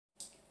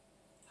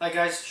Hi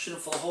guys,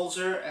 Shooting Full of Holes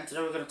here, and today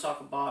we're going to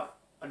talk about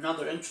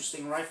another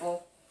interesting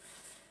rifle.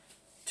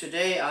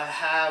 Today I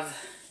have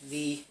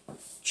the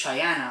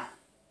CHIANA.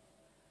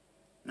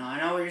 Now I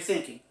know what you're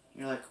thinking.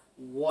 You're like,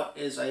 what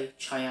is a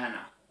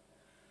CHIANA?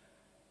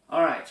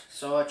 Alright,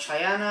 so a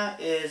CHIANA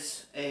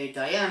is a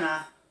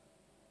Diana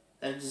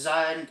that is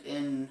designed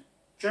in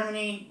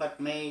Germany but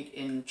made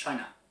in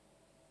China.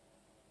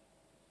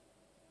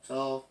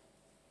 So,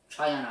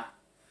 CHIANA.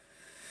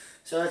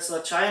 So it's the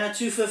CHIANA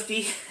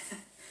 250.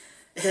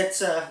 It's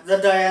the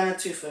Diana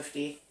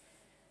 250,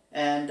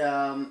 and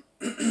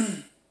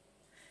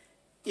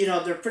you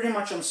know, they're pretty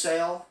much on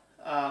sale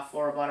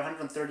for about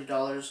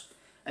 $130,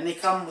 and they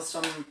come with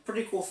some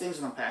pretty cool things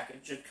in the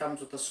package. It comes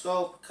with a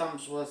scope, it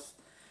comes with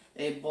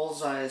a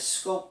bullseye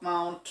scope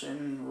mount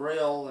and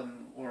rail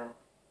or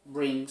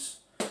rings,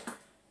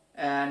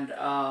 and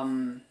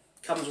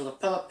comes with a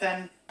pellet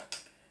pen,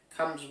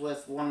 comes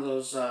with one of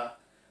those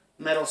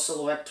metal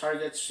silhouette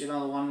targets, you know,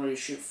 the one where you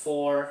shoot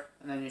 4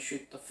 and then you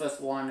shoot the 5th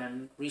one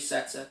and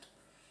resets it.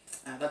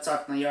 That's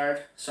out in the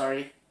yard.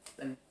 Sorry,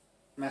 been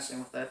messing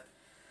with it.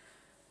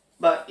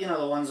 But you know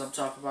the ones I'm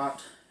talking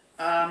about.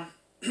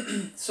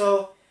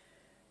 So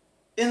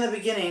in the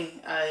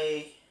beginning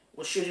I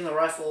was shooting the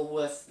rifle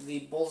with the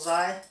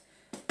bullseye,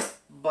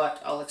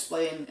 but I'll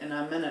explain in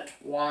a minute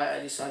why I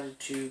decided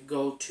to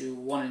go to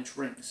 1-inch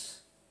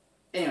rings.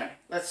 Anyway,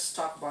 let's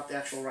talk about the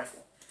actual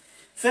rifle.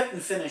 Fit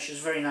and finish is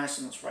very nice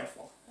in this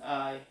rifle.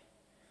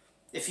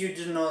 If you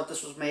didn't know that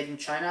this was made in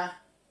China,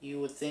 you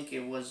would think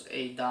it was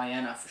a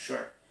Diana for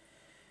sure.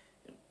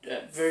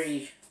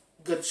 Very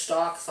good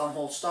stock, thumb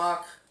hole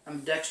stock,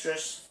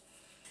 ambidextrous.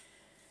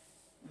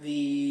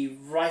 The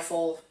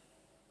rifle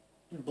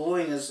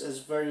bluing is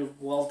very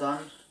well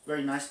done,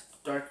 very nice,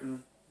 dark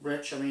and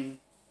rich. I mean,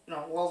 you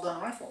know, well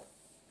done rifle.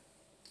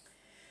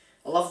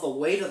 I love the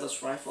weight of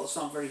this rifle. It's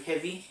not very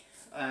heavy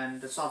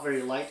and it's not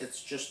very light,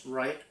 it's just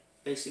right,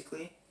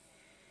 basically.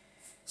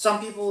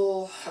 Some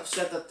people have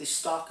said that the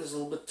stock is a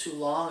little bit too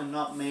long and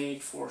not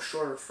made for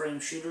shorter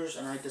frame shooters,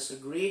 and I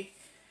disagree.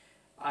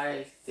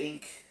 I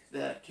think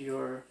that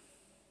your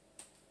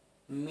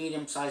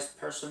medium-sized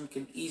person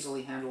can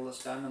easily handle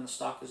this gun, and the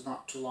stock is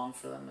not too long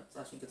for them.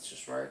 I think it's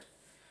just right.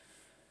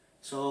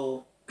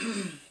 So,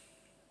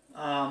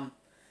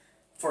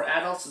 for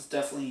adults, it's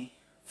definitely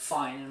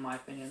fine in my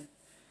opinion.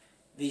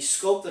 The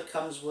scope that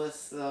comes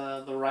with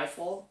the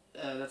rifle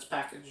that's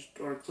packaged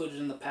or included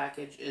in the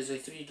package is a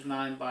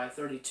 3-9 by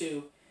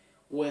 32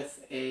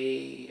 with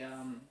a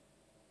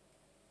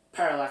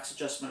parallax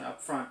adjustment up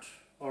front,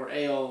 or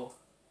AO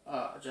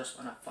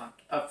adjustment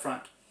up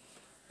front.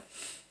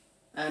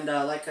 And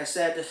like I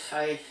said,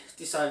 I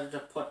decided to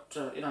put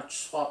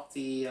swap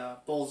the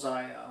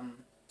bullseye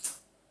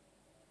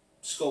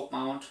scope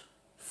mount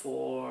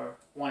for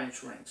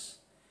 1-inch rings.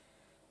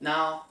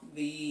 Now,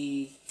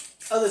 the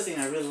other thing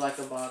I really like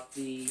about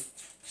the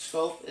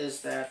scope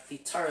is that the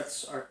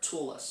turrets are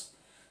toolless,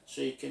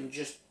 so you can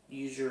just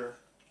use your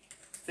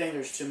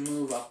fingers to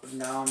move up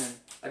and down and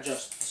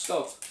adjust the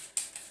scope.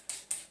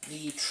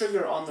 The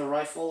trigger on the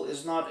rifle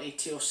is not a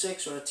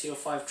TO6 or a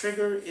TO5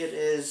 trigger. It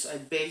is a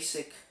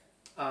basic,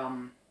 I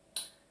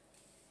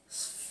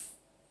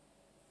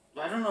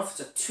don't know if it's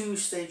a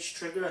 2-stage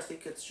trigger. I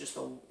think it's just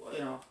a,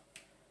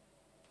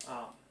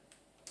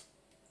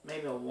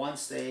 maybe a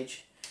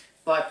 1-stage.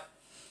 But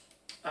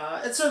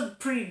it's a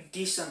pretty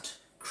decent,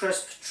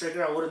 crisp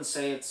trigger. I wouldn't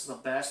say it's the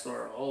best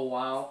or oh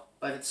wow,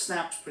 but it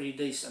snaps pretty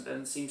decent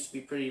and it seems to be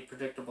pretty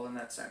predictable in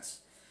that sense.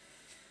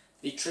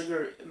 The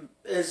trigger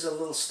is a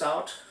little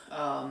stout.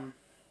 I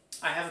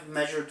haven't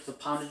measured the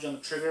poundage on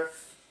the trigger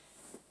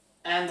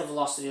and the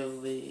velocity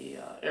of the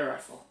air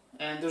rifle,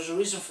 and there's a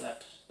reason for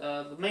that.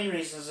 The main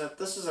reason is that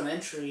this is an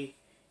entry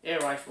air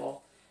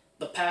rifle.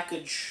 The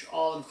package,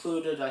 all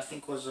included, I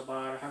think was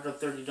about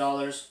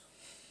 $130.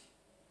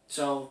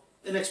 So,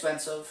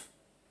 inexpensive.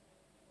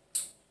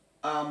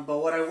 But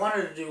what I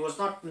wanted to do was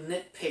not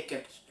nitpick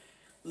at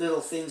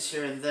little things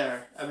here and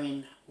there. I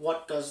mean,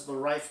 what does the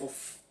rifle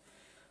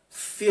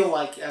feel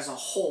like as a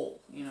whole,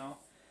 you know?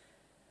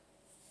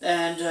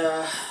 And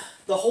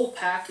the whole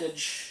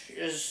package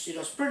is,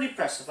 it's pretty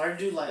impressive. I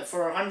do like,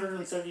 for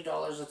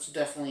 $130, it's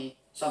definitely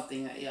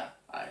something that, yeah,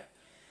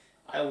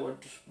 I would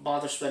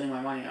bother spending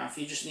my money on. If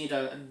you just need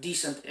a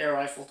decent air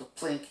rifle to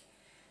plink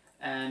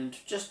and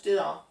just,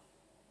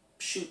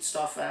 shoot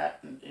stuff at,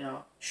 and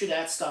shoot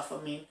at stuff,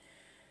 I mean,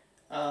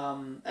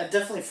 and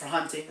definitely for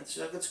hunting, it's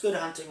a good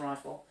hunting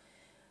rifle.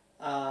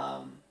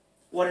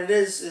 What it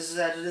is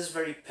that it is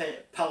very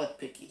pellet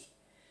picky.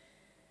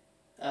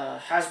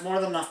 Has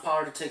more than enough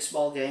power to take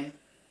small game.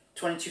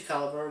 22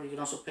 caliber. You can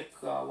also pick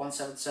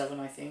 177,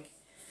 I think.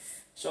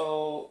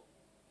 So,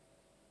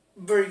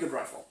 very good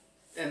rifle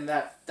in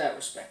that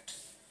respect.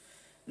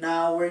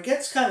 Now, where it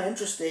gets kind of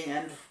interesting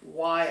and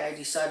why I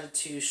decided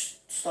to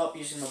stop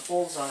using the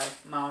bullseye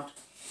mount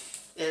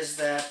is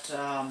that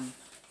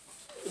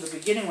in the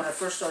beginning when I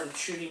first started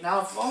shooting,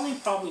 now I've only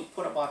probably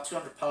put about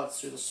 200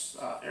 pellets through this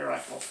air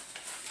rifle,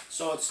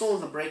 so it's still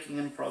in the breaking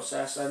in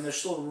process and there's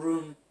still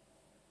room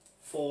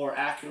for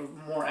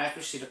more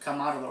accuracy to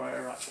come out of the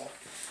air rifle.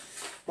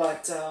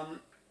 But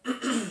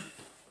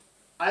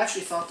I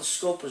actually thought the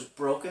scope was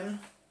broken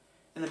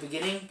in the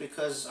beginning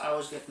because I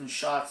was getting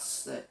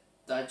shots that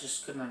I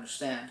just couldn't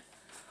understand.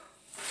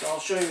 So I'll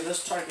show you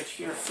this target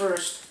here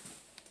first.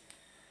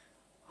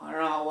 I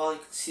don't know how well you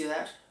can see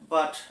that,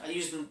 but I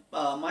used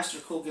Meister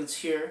Kugans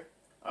here.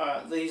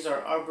 These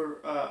are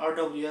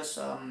RWS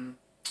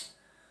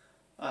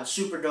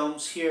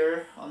Superdomes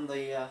here on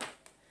the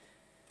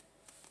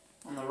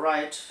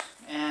right,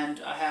 and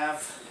I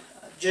have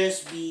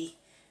JSB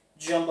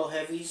Jumbo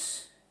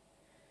Heavies.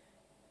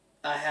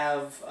 I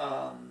have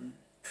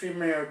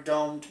Premier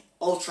Domed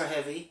Ultra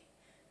Heavy,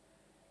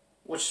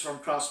 which is from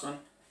Crossman.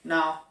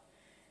 Now,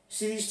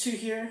 see these two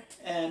here,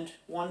 and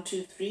 1,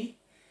 2, 3.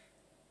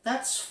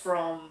 That's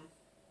from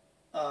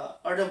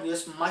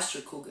RWS Meister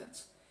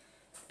Kugans.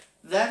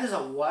 That is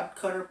a wad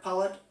cutter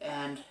pellet,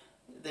 and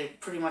they're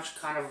pretty much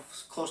kind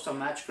of close to a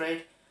match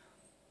grade.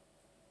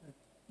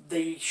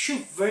 They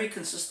shoot very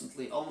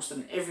consistently, almost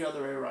in every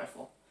other air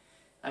rifle.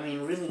 I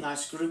mean, really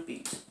nice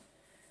groupings.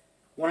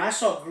 When I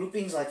saw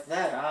groupings like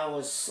that, I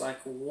was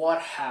like,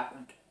 what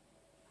happened?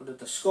 Did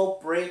the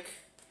scope break?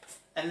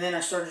 And then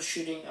I started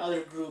shooting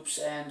other groups,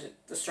 and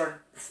it started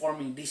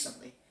performing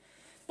decently.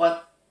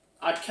 But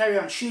I'd carry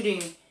on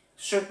shooting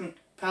certain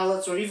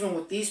pellets, or even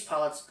with these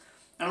pellets,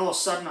 and all of a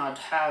sudden I'd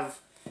have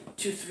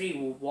 2,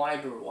 3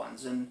 wider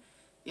ones, and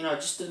you know,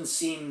 it just didn't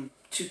seem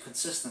too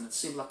consistent. It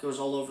seemed like it was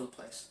all over the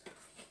place.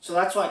 So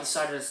that's why I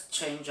decided to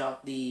change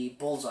out the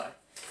bullseye.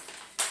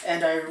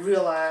 And I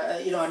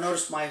realized, you know, I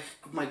noticed my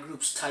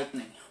groups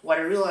tightening. What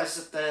I realized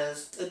is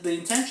that the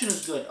intention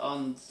is good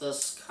on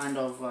this kind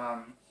of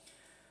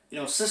you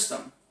know,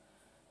 system.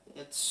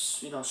 It's,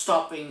 you know,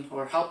 stopping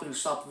or helping to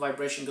stop the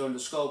vibration going to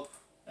scope,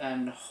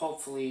 and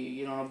hopefully,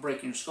 you know,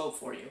 breaking your scope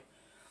for you.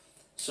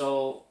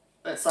 So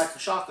it's like a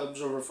shock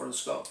absorber for the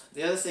scope.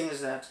 The other thing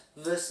is that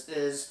this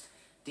is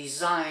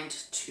designed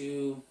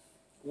to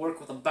work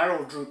with a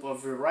barrel droop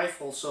of your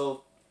rifle,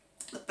 so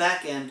the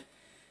back end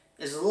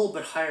is a little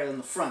bit higher than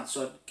the front,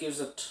 so it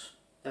gives it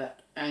that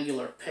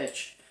angular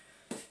pitch.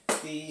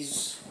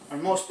 These, or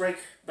most break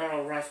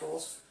barrel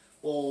rifles,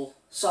 will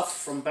suffer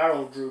from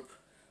barrel droop,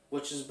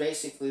 which is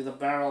basically the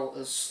barrel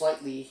is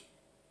slightly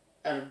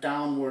at a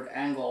downward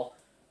angle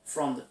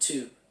from the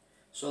tube.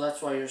 So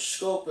that's why your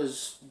scope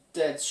is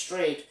dead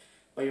straight,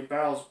 but your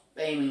barrel's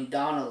aiming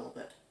down a little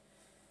bit.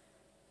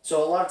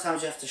 So a lot of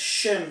times you have to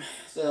shim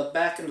the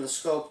back end of the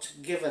scope to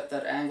give it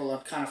that angle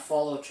and kind of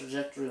follow the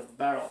trajectory of the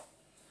barrel.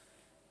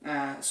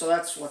 So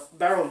that's what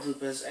barrel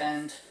droop is,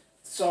 and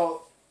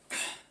so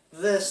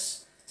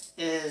this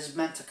is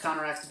meant to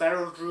counteract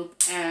barrel droop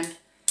and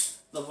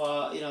the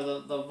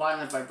the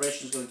violent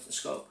vibrations going to the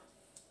scope.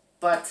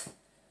 But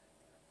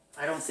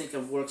I don't think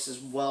it works as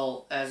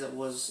well as it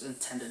was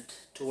intended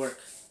to work.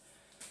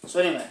 So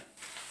anyway,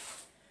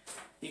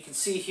 you can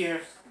see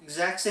here,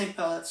 exact same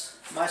pellets,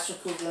 Meister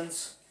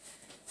Kugans,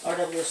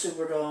 RWS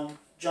Superdome,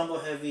 Jumbo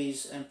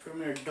Heavies, and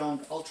Premier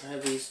Domed Ultra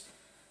Heavies.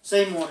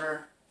 Same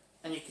order,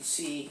 and you can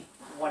see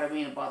what I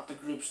mean about the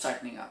groups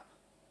tightening up.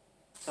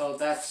 So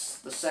that's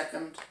the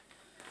second.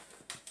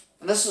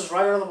 And this is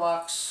right out of the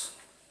box,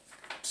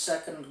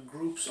 second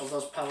groups of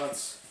those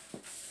pellets.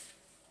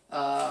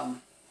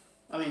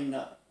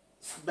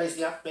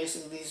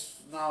 Basically these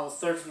now the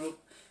third group,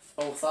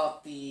 but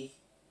without the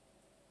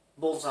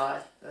bullseye.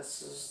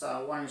 This is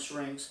 1-inch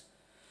rings,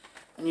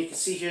 and you can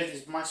see here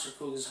these Meister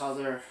Kugans, how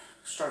they're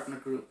starting to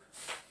group.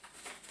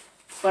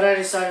 But I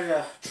decided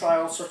to try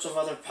all sorts of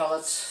other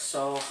pellets,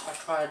 so I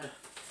tried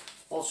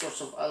all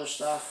sorts of other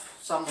stuff.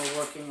 Some were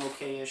working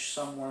okay-ish,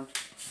 some weren't.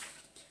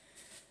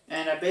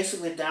 And I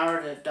basically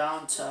narrowed it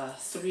down to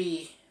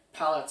 3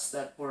 pellets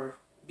that were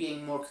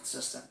being more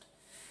consistent.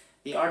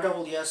 The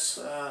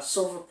RWS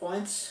silver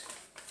points,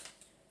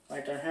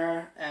 right down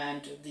here,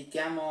 and the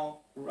Gamo,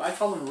 I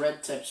call them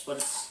red tips, but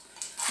it's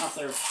not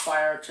their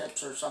fire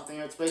tips or something.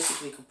 It's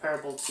basically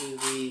comparable to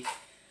the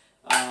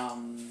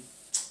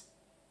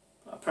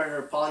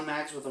Predator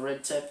Polymags with a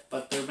red tip,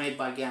 but they're made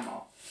by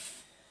Gamo.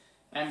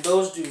 And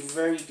those do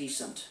very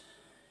decent.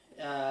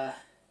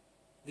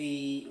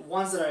 The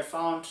ones that I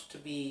found to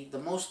be the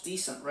most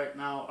decent right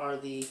now are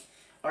the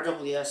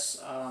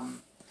RWS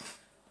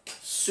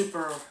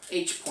Super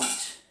H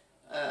Point.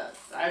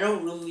 I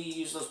don't really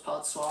use those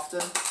pellets so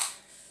often,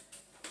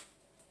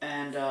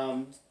 and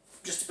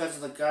just depends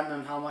on the gun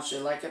and how much I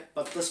like it,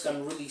 but this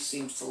gun really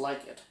seems to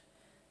like it.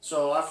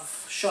 So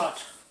I've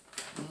shot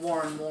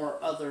more and more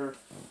other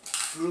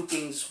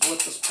groupings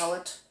with this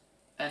pellet,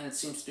 and it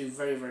seems to do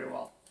very, very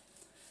well.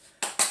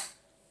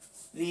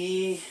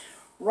 The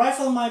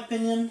rifle, in my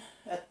opinion,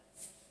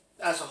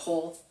 as a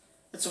whole,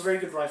 it's a very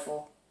good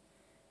rifle.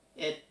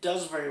 It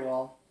does very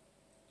well.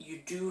 You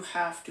do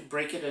have to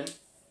break it in,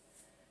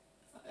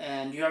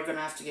 and you are going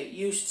to have to get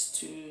used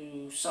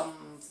to some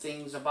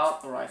things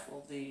about the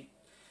rifle.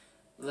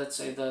 Let's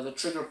say the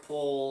trigger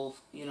pull,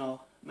 you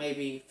know,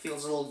 maybe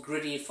feels a little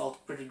gritty. It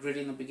felt pretty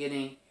gritty in the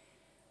beginning,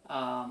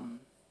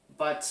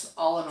 but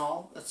all in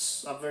all,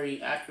 it's a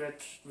very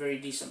accurate, very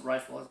decent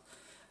rifle.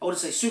 I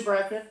wouldn't say super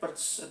accurate, but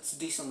it's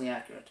decently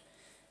accurate.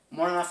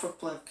 More than enough for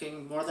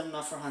plinking, more than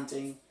enough for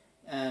hunting,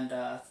 and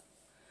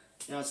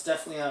you know, it's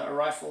definitely a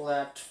rifle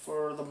that,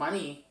 for the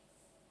money,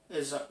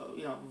 is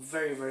you know,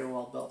 very, very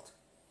well built.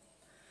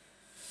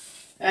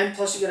 And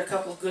plus you get a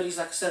couple of goodies,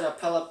 like I said, a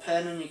pellet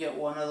pen, and you get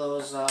one of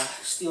those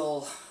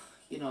steel,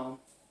 you know,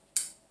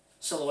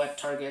 silhouette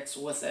targets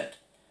with it.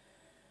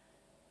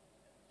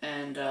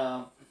 And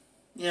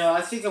you know,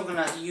 I think I'm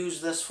gonna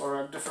use this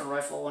for a different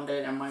rifle one day,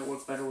 and it might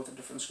work better with a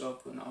different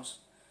scope. Who knows?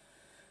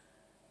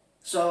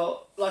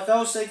 So, like I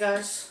always say,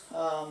 guys,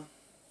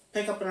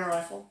 pick up a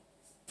rifle,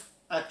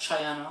 a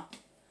CHIANA,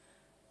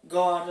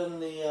 go out in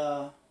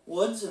the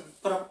woods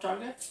and put up a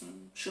target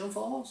and shoot them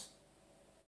full of holes.